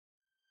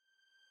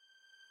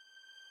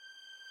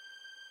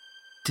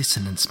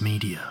Dissonance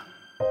Media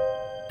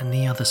and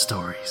the Other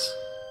Stories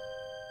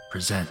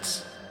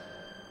presents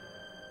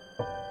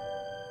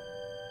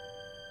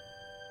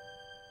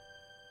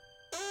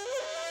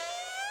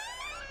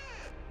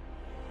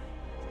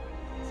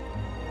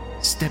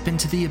Step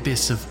into the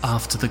abyss of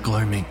After the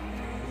Gloaming,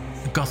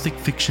 a gothic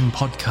fiction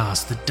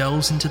podcast that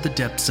delves into the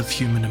depths of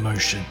human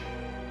emotion.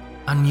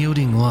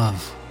 Unyielding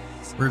love,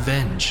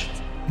 revenge,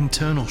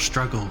 internal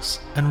struggles,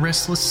 and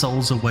restless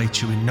souls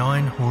await you in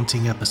 9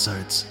 haunting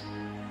episodes,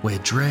 where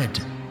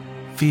dread,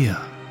 fear,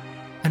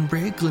 and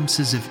rare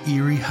glimpses of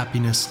eerie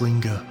happiness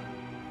linger.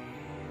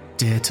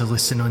 Dare to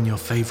listen on your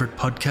favourite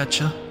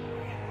podcatcher?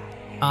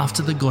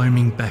 After the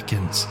Gloaming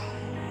beckons.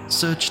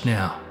 Search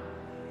now,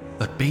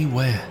 but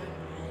beware.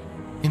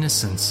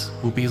 Innocence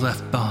will be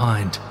left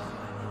behind.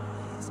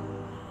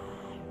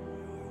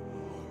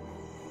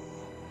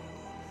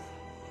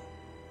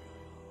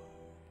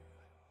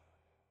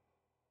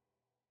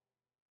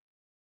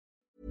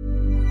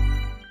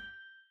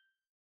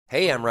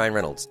 Hey, I'm Ryan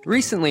Reynolds.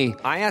 Recently,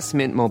 I asked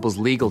Mint Mobile's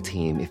legal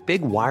team if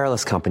big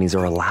wireless companies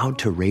are allowed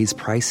to raise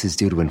prices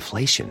due to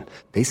inflation.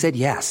 They said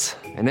yes.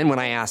 And then when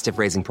I asked if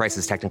raising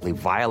prices technically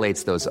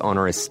violates those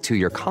onerous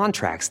 2-year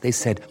contracts, they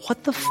said,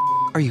 "What the f***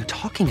 are you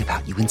talking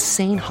about, you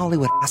insane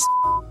Hollywood ass?"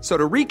 So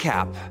to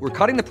recap, we're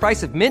cutting the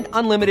price of Mint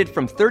Unlimited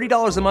from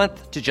 $30 a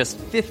month to just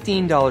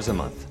 $15 a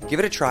month. Give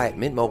it a try at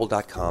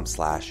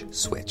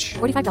mintmobile.com/switch.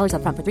 $45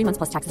 up front for 3 months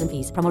plus taxes and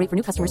fees. Promo rate for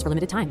new customers for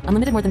limited time.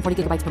 Unlimited more than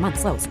 40 gigabytes per month.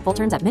 Slows full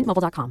terms at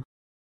mintmobile.com.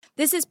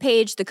 This is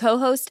Paige, the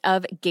co-host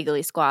of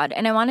Giggly Squad,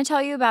 and I want to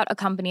tell you about a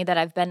company that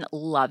I've been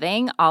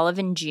loving, Olive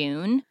 &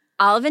 June.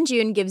 Olive &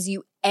 June gives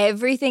you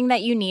everything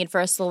that you need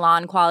for a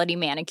salon-quality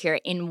manicure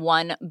in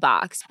one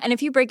box. And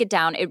if you break it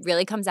down, it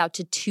really comes out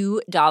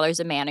to $2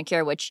 a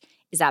manicure, which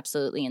is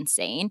absolutely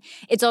insane.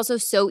 It's also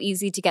so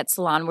easy to get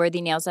salon-worthy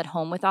nails at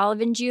home with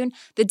Olive & June.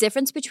 The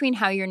difference between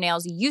how your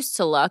nails used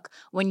to look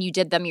when you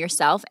did them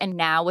yourself and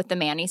now with the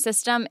Mani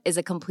system is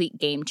a complete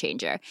game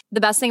changer.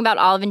 The best thing about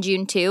Olive &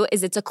 June, too,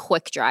 is it's a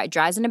quick dry.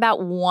 Dries in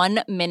about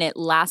 1 minute,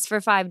 lasts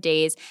for 5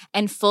 days,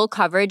 and full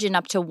coverage in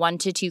up to 1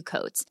 to 2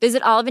 coats.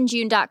 Visit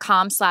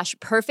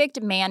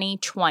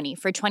oliveandjune.com/perfectmani20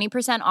 for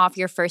 20% off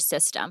your first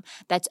system.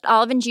 That's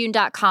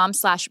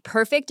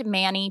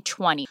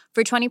oliveandjune.com/perfectmani20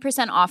 for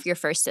 20% off your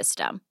first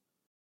system.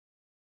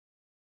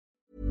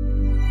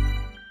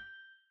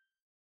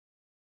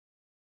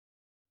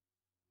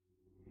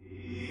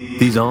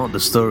 These aren't the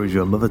stories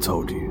your mother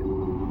told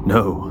you.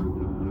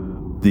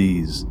 No,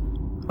 these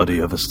are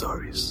the other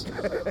stories.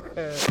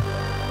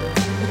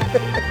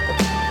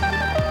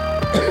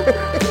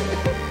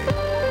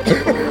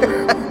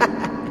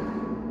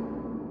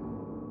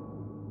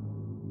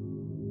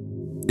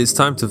 It's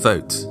time to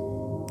vote.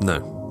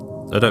 No,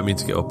 I don't mean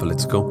to get all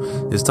political.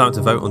 It's time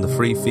to vote on the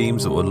 3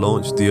 themes that will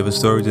launch the other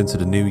stories into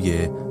the new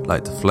year,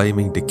 like the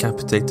flaming,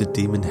 decapitated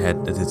demon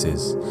head that it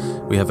is.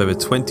 We have over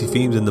 20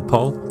 themes in the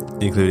poll,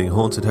 including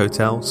haunted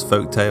hotels,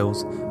 folk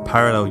tales,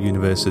 parallel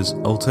universes,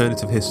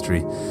 alternative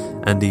history,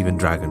 and even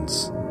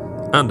dragons.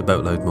 And a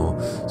boatload more.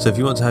 So if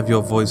you want to have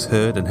your voice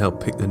heard and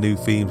help pick the new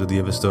themes of the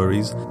other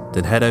stories,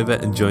 then head over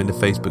and join the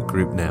Facebook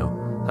group now.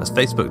 That's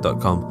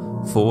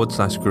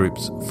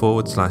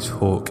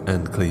facebook.com/groups/Hawk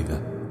and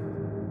Cleaver.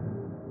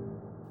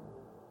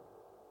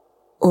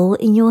 All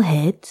in Your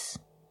Heads.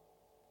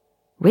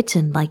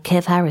 Written by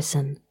Kev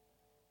Harrison.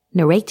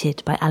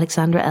 Narrated by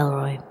Alexandra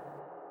Elroy.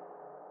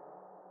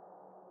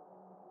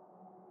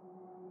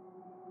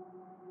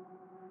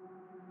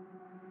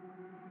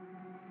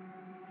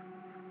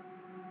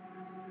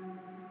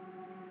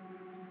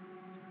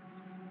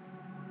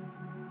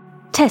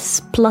 Tess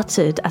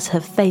spluttered as her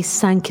face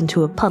sank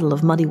into a puddle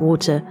of muddy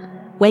water,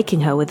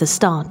 waking her with a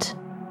start.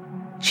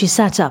 She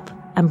sat up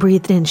and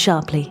breathed in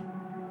sharply,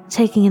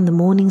 taking in the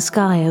morning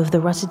sky over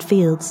the rutted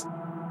fields,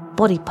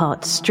 body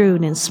parts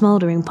strewn in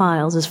smouldering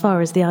piles as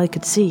far as the eye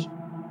could see.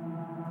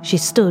 She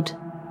stood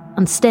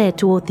and stared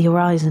toward the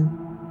horizon,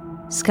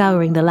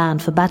 scouring the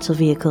land for battle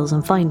vehicles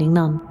and finding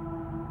none.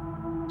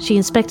 She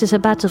inspected her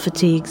battle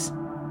fatigues,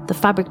 the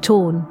fabric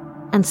torn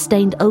and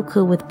stained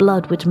ochre with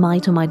blood which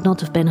might or might not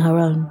have been her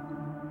own.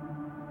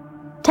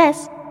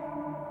 "Tess!"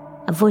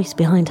 A voice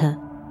behind her.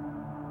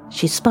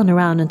 She spun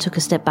around and took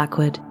a step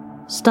backward,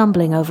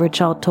 stumbling over a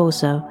charred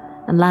torso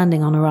and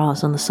landing on her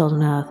ass on the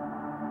sodden earth.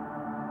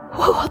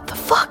 "What the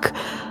fuck?"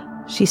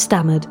 she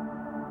stammered.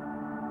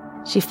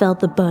 She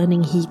felt the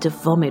burning heat of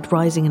vomit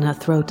rising in her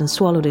throat and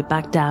swallowed it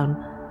back down.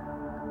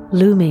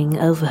 Looming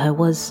over her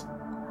was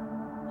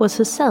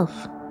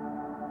herself,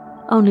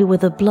 only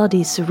with a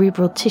bloody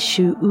cerebral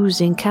tissue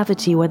oozing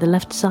cavity where the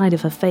left side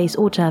of her face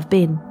ought to have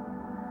been.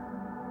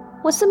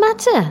 "What's the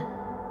matter?"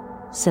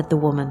 said the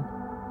woman,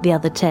 the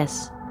other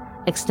Tess,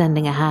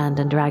 extending a hand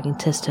and dragging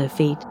Tess to her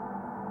feet.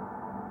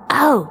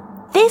 "Oh,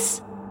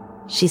 this?"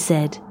 she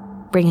said,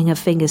 bringing her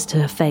fingers to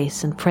her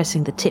face and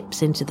pressing the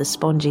tips into the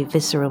spongy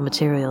visceral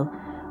material,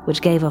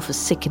 which gave off a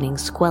sickening,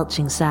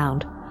 squelching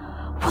sound.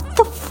 "What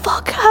the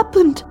fuck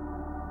happened?"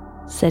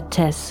 said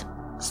Tess,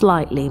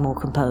 slightly more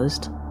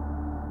composed.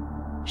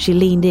 She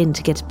leaned in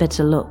to get a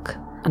better look,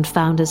 and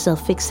found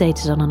herself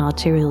fixated on an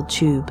arterial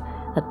tube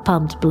that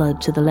pumped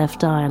blood to the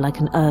left eye like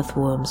an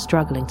earthworm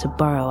struggling to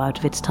burrow out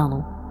of its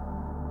tunnel.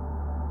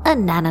 A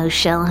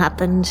nanoshell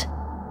happened.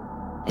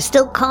 I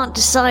still can't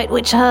decide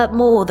which hurt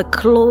more, the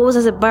claws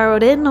as it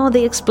burrowed in or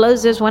the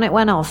explosives when it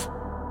went off.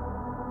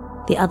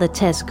 The other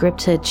Tess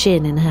gripped her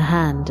chin in her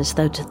hand as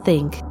though to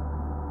think,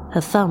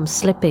 her thumb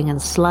slipping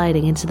and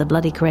sliding into the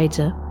bloody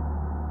crater.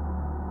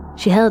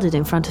 She held it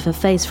in front of her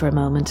face for a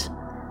moment,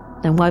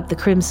 then wiped the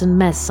crimson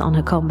mess on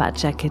her combat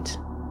jacket.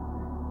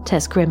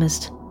 Tess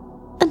grimaced.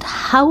 And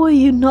how are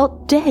you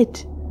not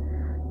dead?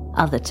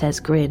 Other Tess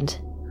grinned.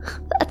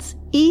 That's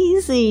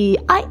easy.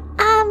 I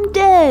am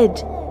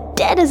dead.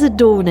 Dead as a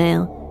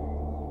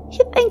doornail.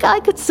 You think I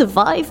could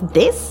survive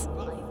this?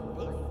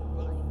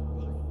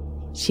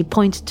 She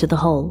pointed to the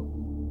hole,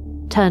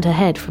 turned her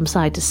head from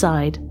side to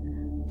side,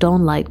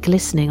 dawnlight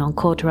glistening on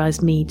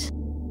cauterized meat.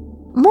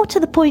 More to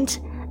the point,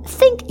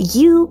 think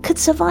you could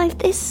survive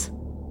this?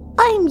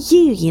 I'm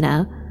you, you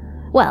know.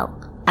 Well,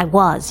 I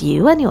was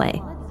you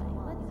anyway.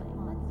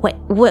 Wait,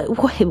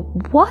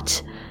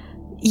 what?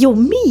 You're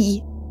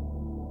me?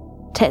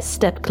 Tess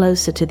stepped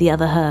closer to the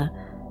other her,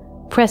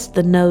 pressed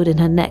the node in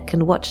her neck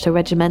and watched her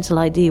regimental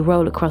ID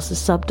roll across the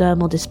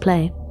subdermal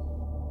display.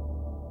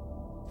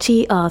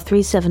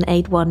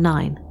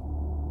 TR37819.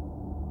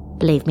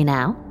 Believe me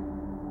now?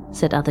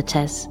 Said other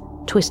Tess,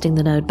 twisting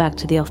the node back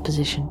to the off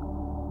position.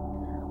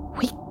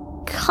 We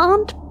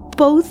can't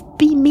both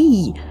be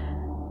me,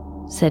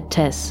 said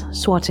Tess,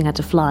 swatting at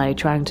a fly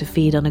trying to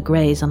feed on a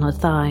graze on her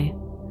thigh.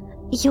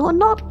 You're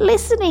not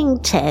listening,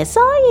 Tess,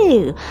 are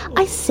you?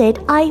 I said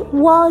I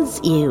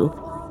was you.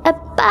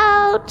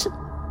 About...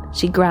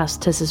 She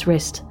grasped Tess's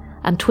wrist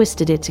and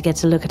twisted it to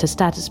get a look at her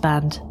status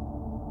band.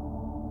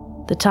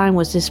 The time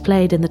was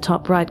displayed in the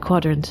top right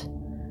quadrant.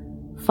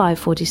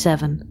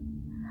 5:47.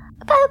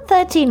 About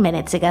 13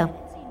 minutes ago.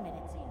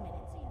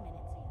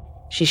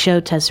 She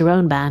showed Tess her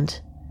own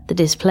band. The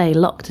display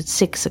locked at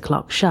 6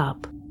 o'clock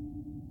sharp.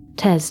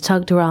 Tess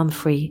tugged her arm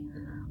free,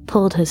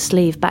 pulled her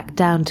sleeve back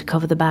down to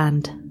cover the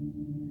band.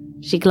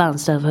 She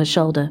glanced over her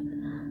shoulder.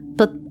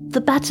 But the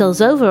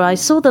battle's over. I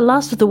saw the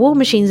last of the war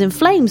machines in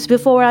flames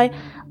before I...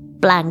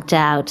 Blanked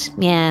out.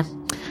 Yeah,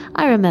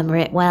 I remember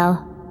it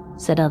well,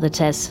 said other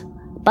Tess.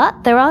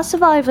 But there are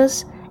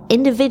survivors,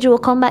 individual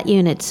combat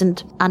units,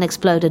 and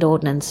unexploded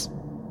ordnance.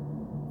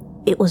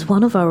 It was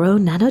one of our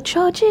own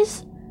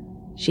nanocharges?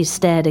 She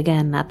stared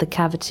again at the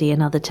cavity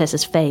in other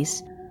Tess's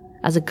face,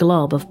 as a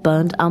glob of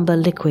burnt umber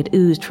liquid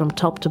oozed from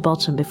top to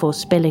bottom before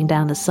spilling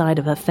down the side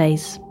of her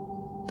face.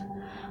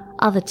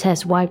 Other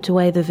Tess wiped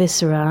away the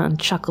viscera and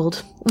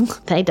chuckled.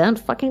 They don't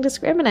fucking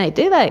discriminate,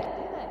 do they?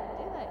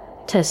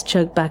 Tess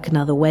choked back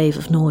another wave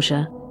of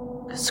nausea,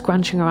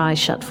 scrunching her eyes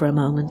shut for a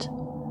moment.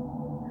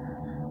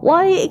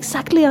 Why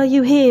exactly are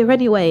you here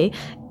anyway,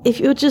 if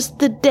you're just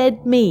the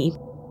dead me?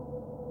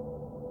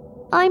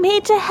 I'm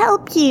here to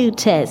help you,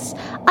 Tess.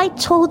 I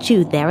told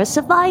you there are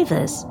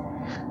survivors.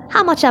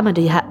 How much ammo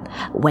do you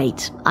have?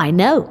 Wait, I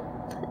know.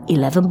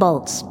 11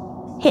 bolts.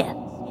 Here.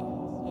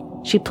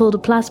 She pulled a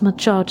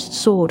plasma-charged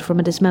sword from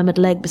a dismembered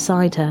leg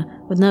beside her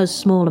with no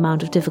small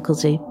amount of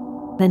difficulty,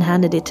 then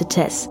handed it to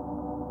Tess.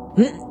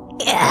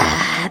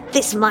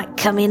 This might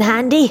come in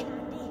handy.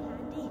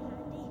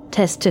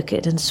 Tess took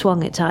it and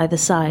swung it to either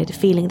side,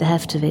 feeling the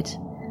heft of it.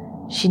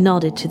 She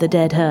nodded to the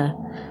dead her.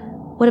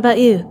 What about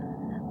you?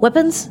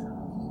 Weapons?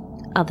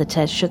 Other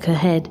Tess shook her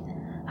head,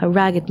 her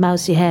ragged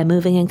mousy hair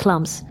moving in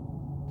clumps.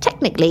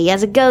 Technically,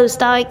 as a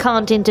ghost, I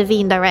can't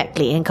intervene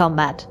directly in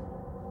combat.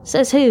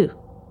 Says who?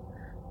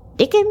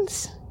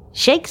 Dickens?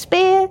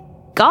 Shakespeare?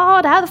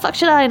 God, how the fuck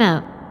should I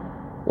know?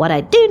 What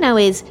I do know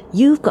is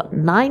you've got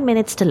 9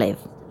 minutes to live.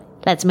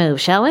 Let's move,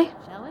 shall we?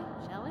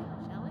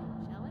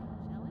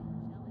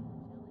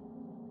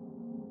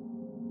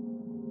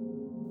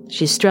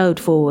 She strode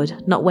forward,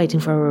 not waiting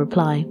for a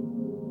reply.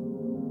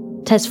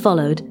 Tess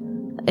followed,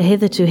 a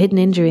hitherto hidden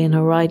injury in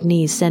her right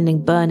knee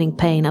sending burning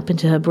pain up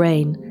into her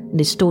brain and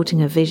distorting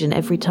her vision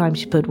every time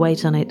she put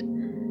weight on it.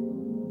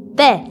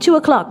 There, 2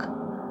 o'clock!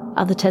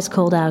 Other Tess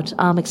called out,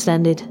 arm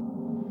extended.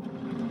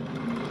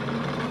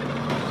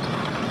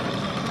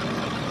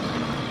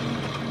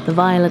 The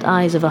violet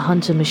eyes of a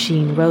hunter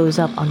machine rose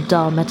up on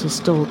dull metal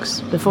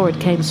stalks before it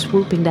came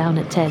swooping down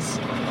at Tess.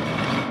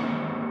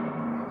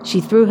 She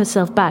threw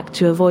herself back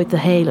to avoid the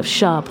hail of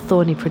sharp,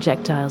 thorny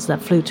projectiles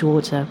that flew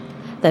toward her,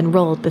 then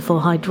rolled before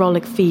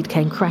hydraulic feet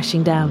came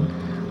crashing down,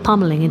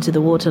 pummeling into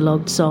the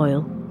waterlogged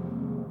soil.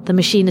 The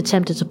machine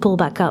attempted to pull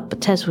back up, but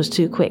Tess was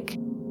too quick,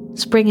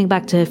 springing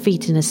back to her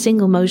feet in a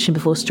single motion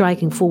before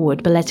striking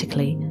forward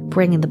balletically,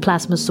 bringing the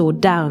plasma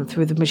sword down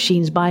through the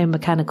machine's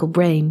biomechanical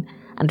brain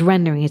and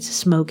rendering it a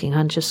smoking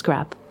hunch of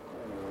scrap.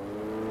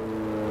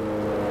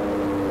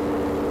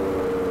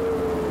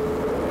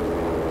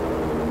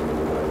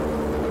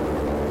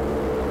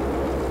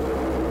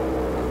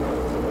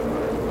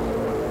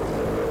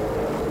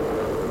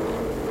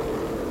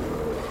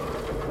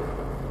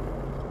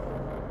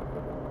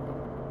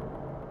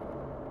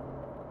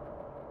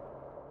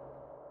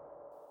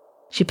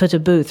 She put a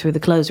boot through the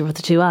closer of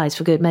the two eyes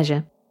for good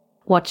measure.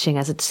 watching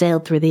as it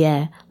sailed through the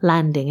air,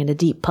 landing in a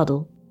deep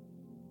puddle.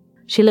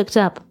 She looked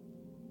up.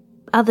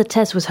 Other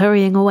Tess was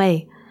hurrying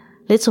away,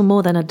 little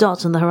more than a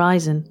dot on the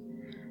horizon.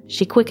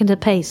 She quickened her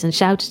pace and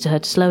shouted to her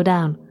to slow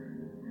down.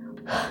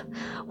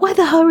 "Why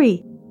the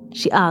hurry?"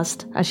 she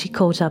asked as she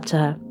caught up to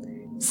her.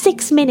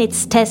 6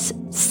 minutes, Tess.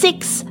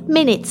 6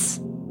 minutes!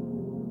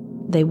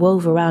 They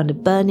wove around a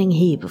burning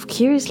heap of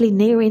curiously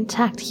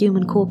near-intact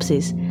human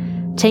corpses,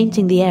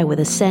 tainting the air with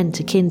a scent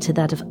akin to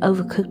that of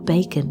overcooked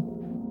bacon.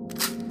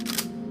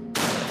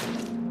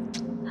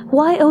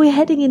 "Why are we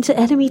heading into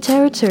enemy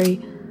territory?"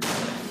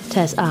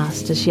 Tess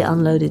asked as she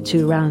unloaded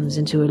 2 rounds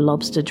into a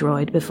lobster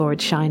droid before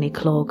its shiny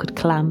claw could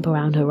clamp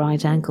around her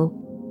right ankle.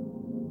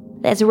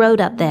 "There's a road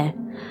up there.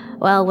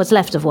 Well, what's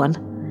left of one.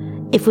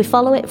 If we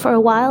follow it for a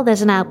while,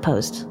 there's an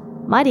outpost.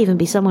 Might even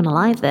be someone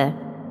alive there."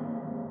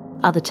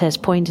 Other Tess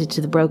pointed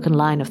to the broken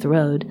line of the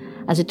road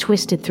as it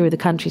twisted through the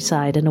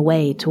countryside and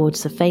away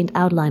towards the faint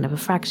outline of a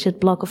fractured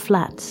block of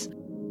flats,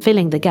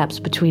 filling the gaps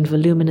between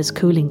voluminous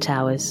cooling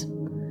towers.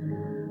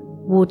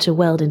 Water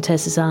welled in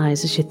Tess's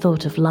eyes as she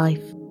thought of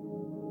life.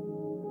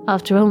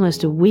 After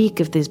almost a week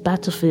of this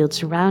battlefield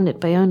surrounded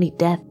by only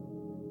death,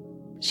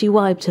 she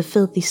wiped her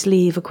filthy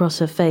sleeve across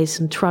her face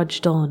and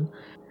trudged on,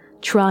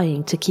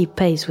 trying to keep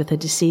pace with her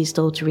deceased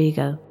alter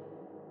ego.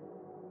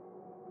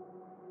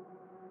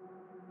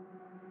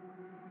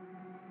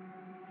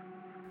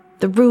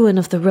 The ruin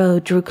of the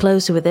road drew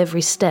closer with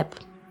every step,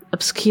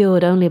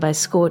 obscured only by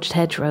scorched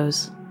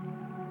hedgerows.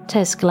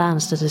 Tess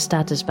glanced at her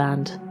status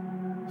band.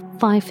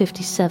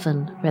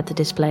 5:57, read the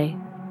display.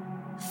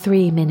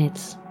 3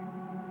 minutes.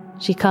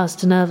 She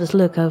cast a nervous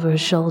look over her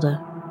shoulder.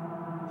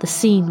 The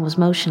scene was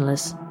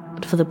motionless,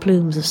 but for the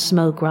plumes of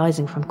smoke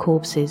rising from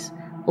corpses,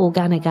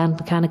 organic and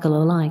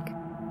mechanical alike.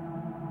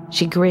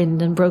 She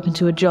grinned and broke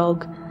into a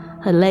jog,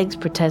 her legs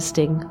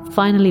protesting,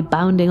 finally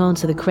bounding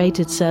onto the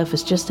cratered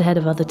surface just ahead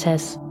of Other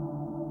Tess.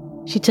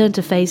 She turned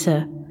to face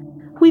her.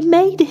 "We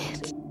made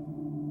it!"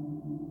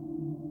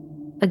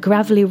 A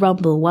gravelly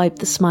rumble wiped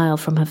the smile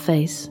from her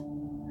face.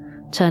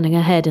 Turning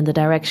her head in the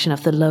direction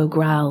of the low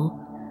growl,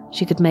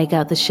 she could make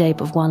out the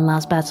shape of one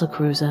last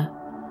battlecruiser.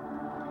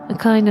 A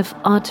kind of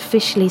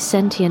artificially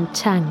sentient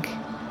tank,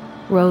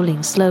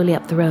 rolling slowly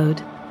up the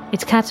road,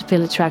 its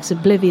caterpillar tracks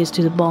oblivious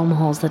to the bomb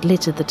holes that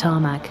littered the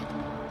tarmac.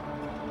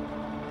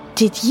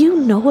 "Did you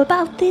know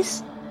about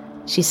this?"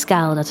 She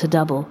scowled at her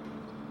double.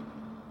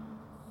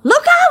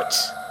 "Look out!"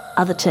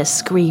 Other Tess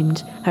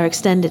screamed, her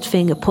extended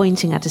finger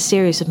pointing at a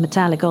series of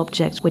metallic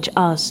objects which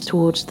asked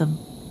towards them.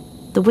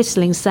 The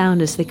whistling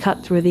sound as they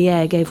cut through the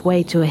air gave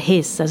way to a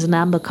hiss as an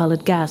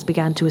amber-coloured gas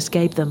began to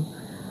escape them.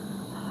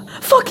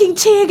 "Fucking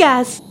tear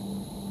gas!"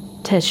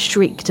 Tess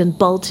shrieked and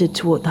bolted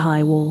toward the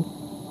high wall.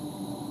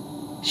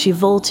 She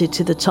vaulted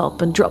to the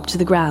top and dropped to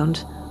the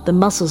ground, the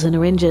muscles in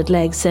her injured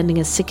legs sending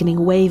a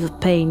sickening wave of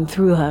pain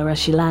through her as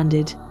she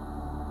landed.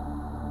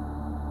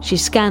 She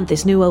scanned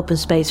this new open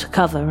space for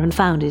cover and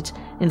found it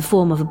in the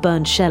form of a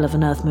burnt shell of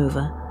an earth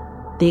mover.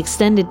 The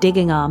extended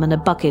digging arm and a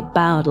bucket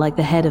bowed like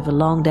the head of a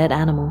long-dead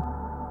animal.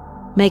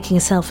 Making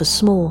herself as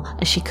small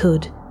as she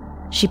could,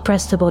 she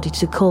pressed her body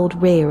to the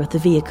cold rear of the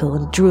vehicle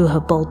and drew her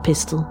bolt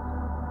pistol,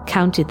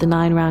 counted the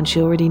 9 rounds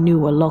she already knew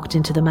were locked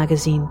into the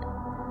magazine.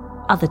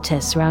 Other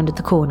Tess rounded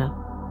the corner.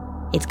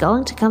 "It's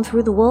going to come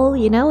through the wall,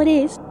 you know it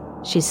is,"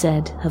 she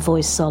said, her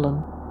voice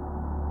solemn.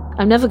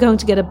 "I'm never going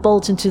to get a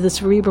bolt into the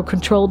cerebral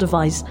control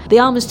device. The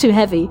arm is too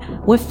heavy.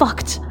 We're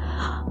fucked.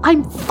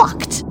 I'm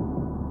fucked!"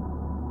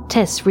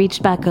 Tess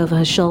reached back over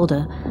her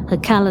shoulder, her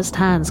calloused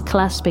hands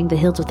clasping the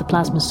hilt of the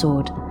plasma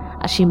sword,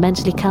 as she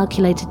mentally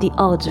calculated the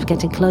odds of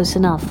getting close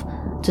enough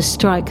to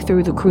strike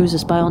through the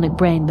cruiser's bionic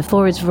brain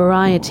before its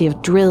variety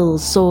of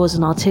drills, saws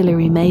and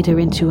artillery made her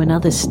into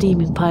another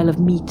steaming pile of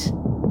meat.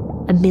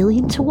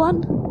 1,000,000 to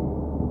 1?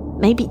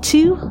 Maybe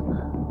 2?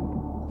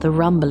 The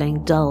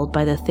rumbling, dulled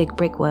by the thick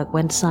brickwork,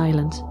 went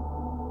silent,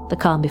 the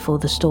calm before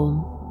the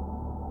storm.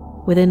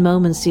 Within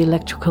moments the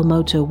electrical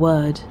motor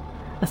whirred,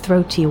 a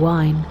throaty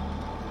whine,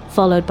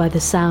 followed by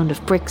the sound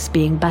of bricks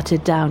being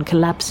battered down,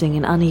 collapsing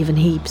in uneven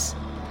heaps.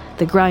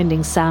 The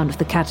grinding sound of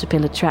the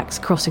caterpillar tracks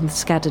crossing the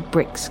scattered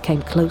bricks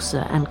came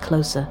closer and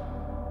closer.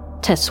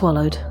 Tess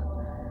swallowed.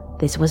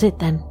 This was it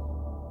then.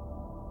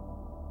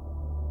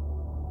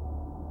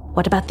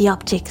 "What about the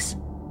optics?"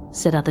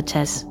 said Other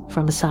Tess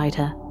from beside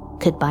her.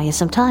 "Could buy you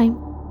some time."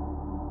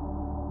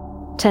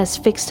 Tess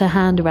fixed her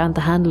hand around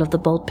the handle of the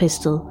bolt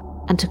pistol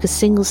and took a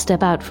single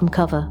step out from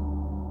cover.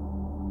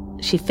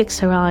 She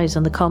fixed her eyes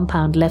on the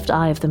compound left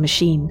eye of the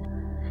machine,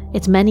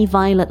 its many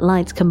violet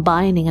lights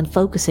combining and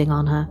focusing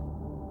on her.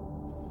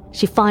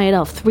 She fired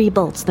off 3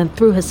 bolts, then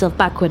threw herself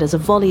backward as a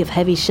volley of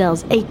heavy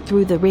shells ate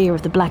through the rear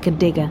of the blackened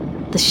digger.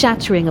 The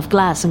shattering of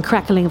glass and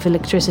crackling of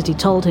electricity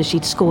told her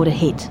she'd scored a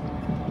hit.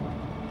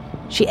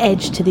 She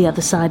edged to the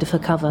other side of her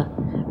cover,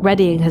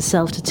 readying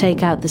herself to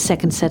take out the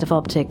second set of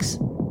optics.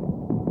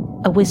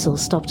 A whistle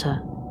stopped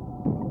her.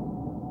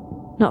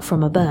 Not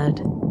from a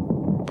bird.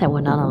 There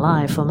were none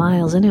alive for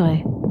miles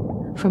anyway.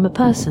 From a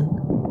person.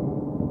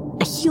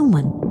 A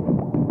human.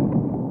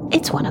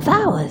 "It's one of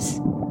ours,"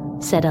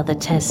 said Other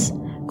Tess,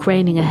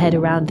 craning her head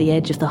around the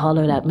edge of the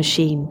hollowed-out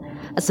machine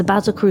as the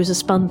battlecruiser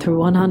spun through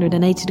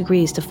 180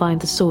 degrees to find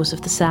the source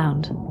of the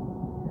sound.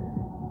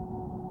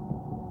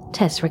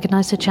 Tess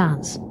recognized her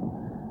chance.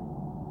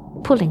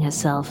 Pulling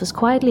herself as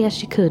quietly as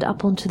she could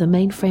up onto the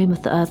main frame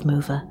of the earth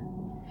mover,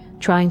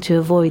 trying to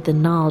avoid the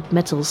gnarled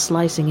metal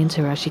slicing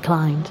into her as she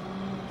climbed.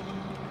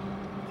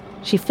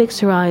 She fixed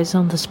her eyes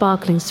on the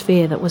sparkling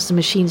sphere that was the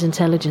machine's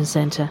intelligence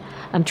center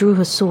and drew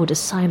her sword as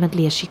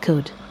silently as she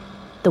could.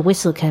 The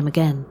whistle came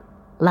again,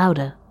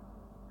 louder.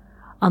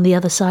 On the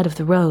other side of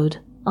the road,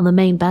 on the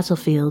main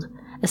battlefield,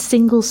 a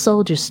single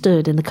soldier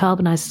stood in the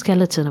carbonized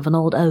skeleton of an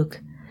old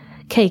oak,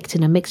 caked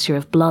in a mixture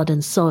of blood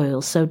and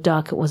soil so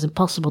dark it was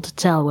impossible to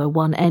tell where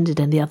one ended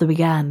and the other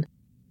began.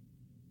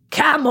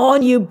 "Come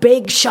on, you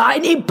big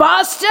shiny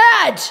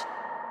bastard!"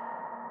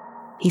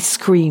 he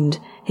screamed,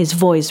 his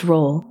voice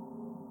raw.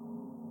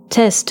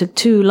 Tess took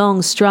 2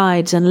 long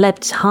strides and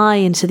leapt high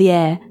into the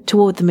air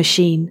toward the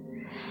machine.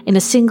 In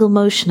a single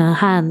motion, her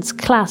hands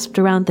clasped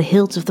around the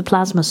hilt of the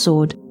plasma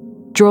sword,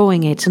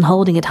 drawing it and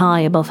holding it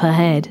high above her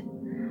head.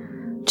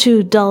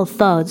 2 dull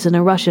thuds and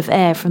a rush of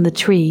air from the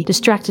tree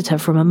distracted her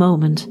from a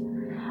moment,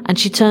 and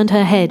she turned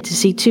her head to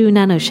see 2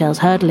 nanoshells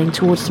hurtling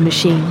towards the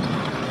machine.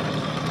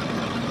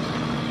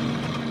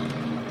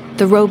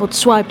 The robot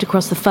swiped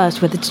across the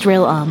first with its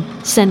drill arm,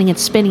 sending it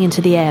spinning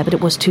into the air, but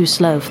it was too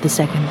slow for the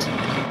second.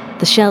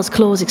 The shell's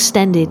claws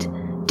extended,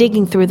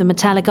 digging through the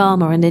metallic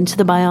armor and into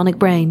the bionic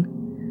brain.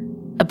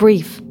 A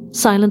brief,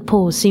 silent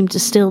pause seemed to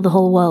still the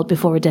whole world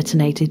before it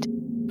detonated,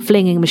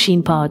 flinging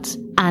machine parts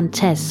and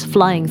Tess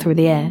flying through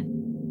the air.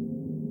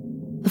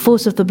 The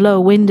force of the blow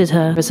winded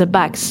her as her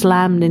back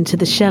slammed into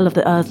the shell of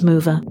the earth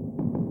mover.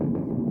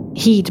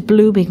 Heat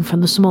blooming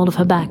from the small of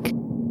her back.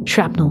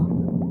 Shrapnel.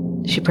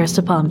 She pressed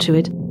a palm to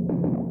it,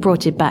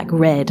 brought it back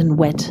red and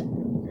wet.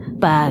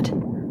 Bad,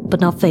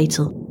 but not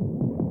fatal.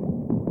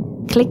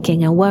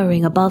 Clicking and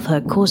whirring above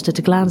her caused her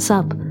to glance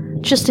up,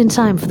 just in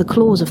time for the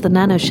claws of the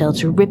nanoshell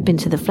to rip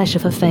into the flesh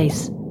of her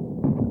face.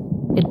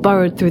 It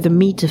burrowed through the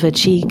meat of her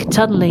cheek,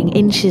 tunneling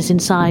inches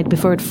inside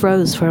before it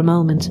froze for a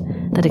moment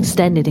that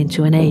extended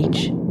into an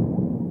age.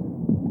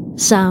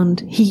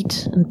 Sound,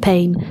 heat, and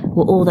pain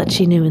were all that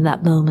she knew in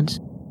that moment.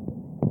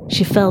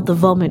 She felt the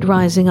vomit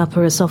rising up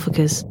her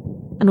esophagus,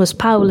 and was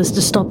powerless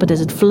to stop it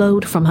as it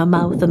flowed from her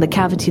mouth and the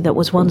cavity that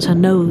was once her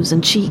nose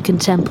and cheek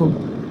and temple.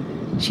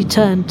 She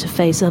turned to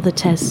face other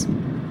Tess,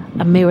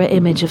 a mirror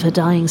image of her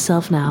dying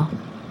self now.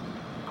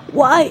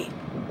 Why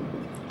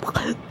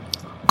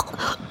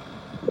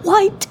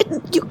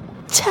didn't you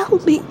tell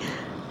me?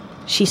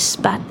 She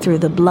spat through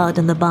the blood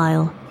and the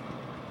bile.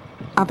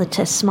 Other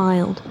Tess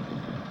smiled,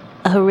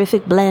 a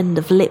horrific blend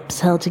of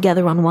lips held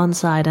together on one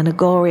side and a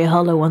gory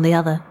hollow on the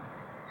other.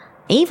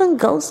 Even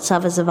ghosts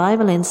have a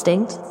survival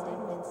instinct.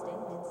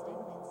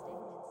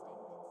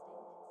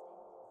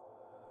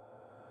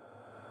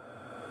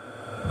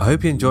 I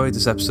hope you enjoyed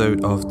this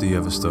episode of The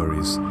Other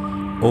Stories.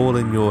 All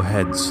in Your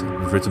Heads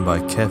was written by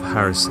Kev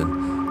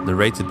Harrison,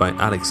 narrated by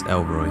Alex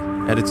Elroy,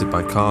 edited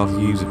by Carl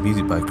Hughes, with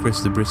music by Chris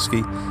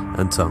Zabriskie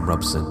and Tom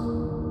Robson.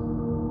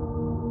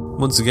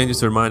 Once again,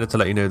 just a reminder to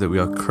let you know that we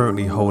are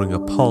currently holding a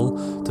poll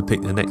to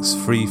pick the next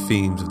 3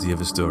 themes of The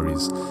Other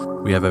Stories.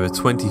 We have over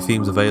 20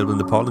 themes available in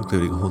the poll,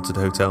 including haunted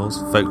hotels,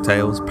 folk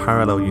tales,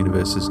 parallel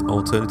universes,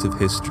 alternative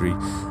history,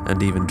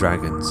 and even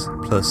dragons,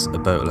 plus a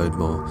boatload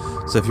more.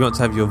 So if you want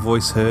to have your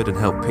voice heard and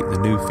help pick the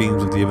new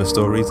themes of The Other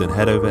Stories, then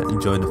head over and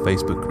join the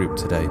Facebook group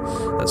today.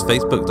 That's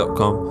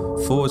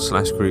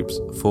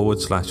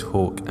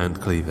facebook.com/groups/Hawk and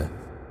Cleaver.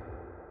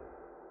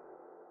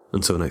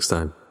 Until next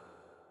time.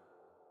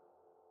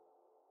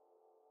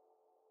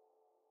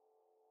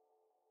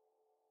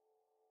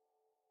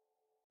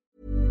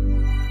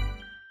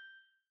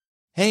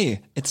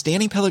 Hey, it's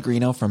Danny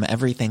Pellegrino from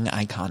Everything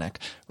Iconic.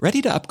 Ready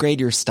to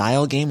upgrade your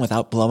style game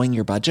without blowing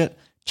your budget?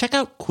 Check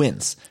out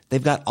Quince.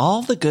 They've got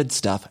all the good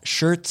stuff,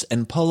 shirts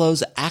and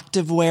polos,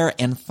 activewear,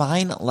 and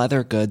fine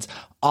leather goods,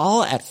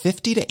 all at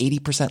 50 to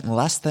 80%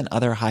 less than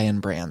other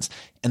high-end brands.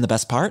 And the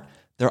best part?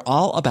 They're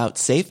all about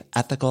safe,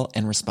 ethical,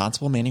 and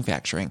responsible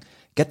manufacturing.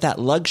 Get that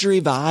luxury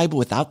vibe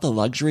without the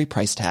luxury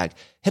price tag.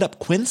 Hit up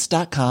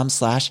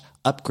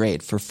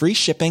quince.com/upgrade for free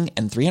shipping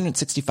and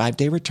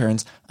 365-day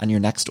returns on your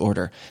next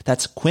order.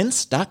 That's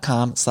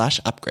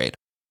quince.com/upgrade.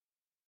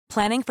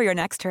 Planning for your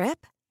next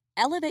trip?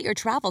 Elevate your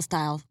travel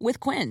style with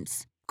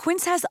Quince.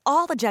 Quince has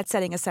all the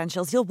jet-setting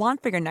essentials you'll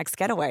want for your next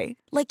getaway,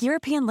 like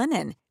European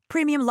linen,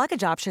 premium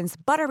luggage options,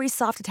 buttery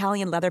soft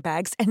Italian leather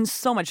bags, and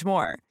so much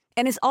more.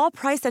 And is all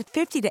priced at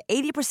 50 to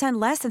 80%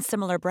 less than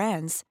similar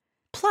brands.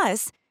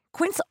 Plus,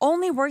 Quince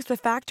only works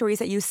with factories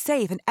that use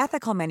safe and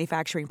ethical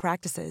manufacturing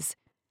practices.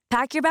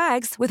 Pack your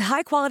bags with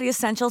high-quality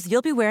essentials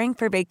you'll be wearing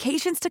for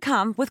vacations to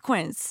come with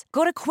Quince.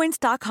 Go to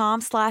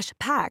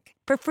quince.com/pack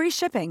for free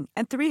shipping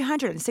and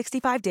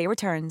 365-day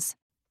returns.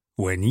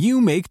 When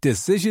you make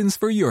decisions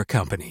for your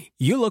company,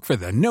 you look for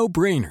the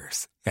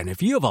no-brainers. And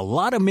if you have a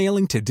lot of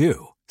mailing to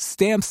do,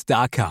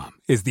 Stamps.com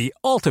is the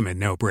ultimate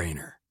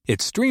no-brainer. It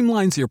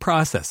streamlines your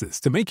processes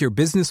to make your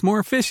business more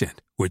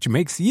efficient, which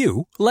makes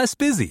you less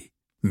busy.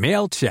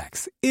 Mail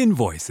checks,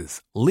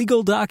 invoices,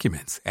 legal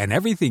documents, and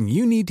everything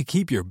you need to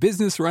keep your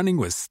business running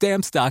with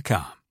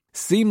Stamps.com.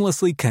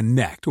 Seamlessly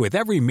connect with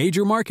every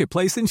major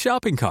marketplace and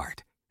shopping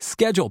cart.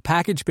 Schedule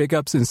package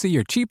pickups and see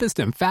your cheapest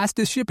and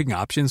fastest shipping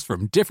options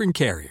from different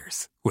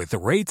carriers, with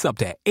rates up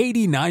to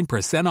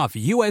 89% off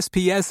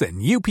USPS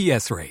and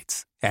UPS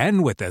rates.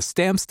 And with the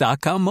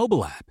Stamps.com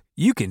mobile app,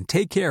 you can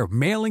take care of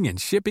mailing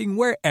and shipping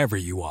wherever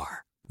you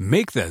are.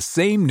 Make the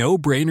same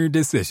no-brainer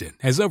decision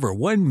as over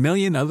 1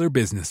 million other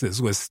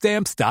businesses with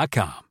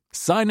Stamps.com.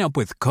 Sign up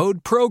with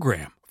code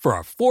PROGRAM for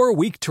a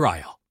 4-week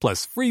trial,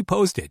 plus free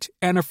postage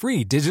and a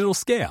free digital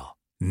scale.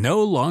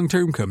 No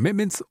long-term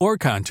commitments or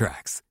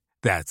contracts.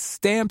 That's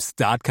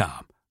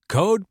Stamps.com.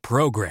 Code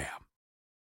PROGRAM.